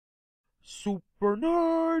Super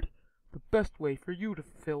Nerd! The best way for you to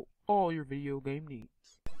fulfill all your video game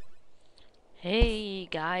needs. Hey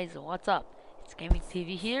guys, what's up? It's Gaming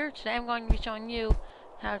TV here. Today I'm going to be showing you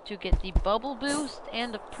how to get the bubble boost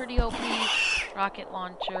and a pretty OP rocket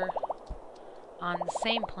launcher on the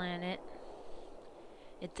same planet.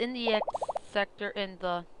 It's in the X sector, and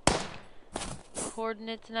the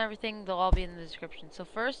coordinates and everything, they'll all be in the description. So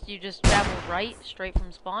first, you just travel right straight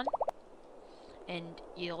from spawn, and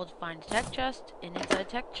you'll find a tech chest, and inside the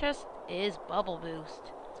tech chest is bubble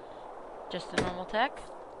boost. Just a normal tech,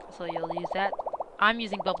 so you'll use that. I'm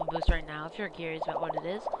using bubble boost right now. If you're curious about what it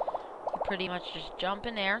is, you pretty much just jump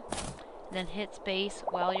in air, and then hit space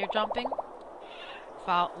while you're jumping,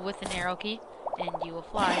 with an arrow key, and you will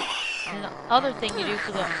fly. And the other thing you do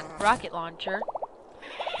for the rocket launcher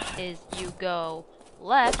is you go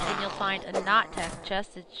left, and you'll find a not tech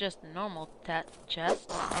chest. It's just a normal tech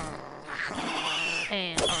chest,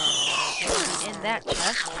 and in that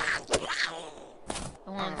chest.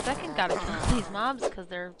 1 second, gotta kill these mobs because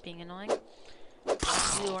they're being annoying.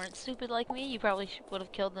 If you weren't stupid like me, you probably would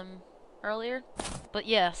have killed them earlier. But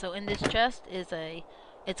yeah, so in this chest is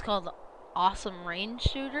it's called the Awesome Range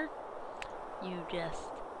Shooter. You just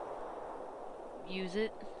use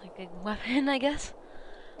it like a weapon, I guess.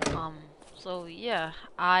 So yeah,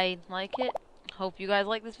 I like it. Hope you guys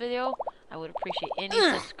like this video. I would appreciate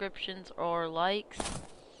any subscriptions or likes.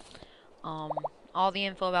 All the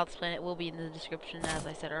info about this planet will be in the description, as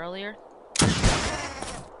I said earlier.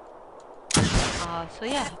 So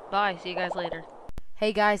yeah, bye. See you guys later.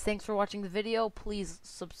 Hey guys, thanks for watching the video. Please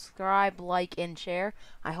subscribe, like, and share.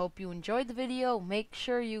 I hope you enjoyed the video. Make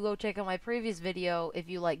sure you go check out my previous video if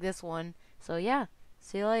you like this one. So yeah,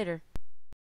 see you later.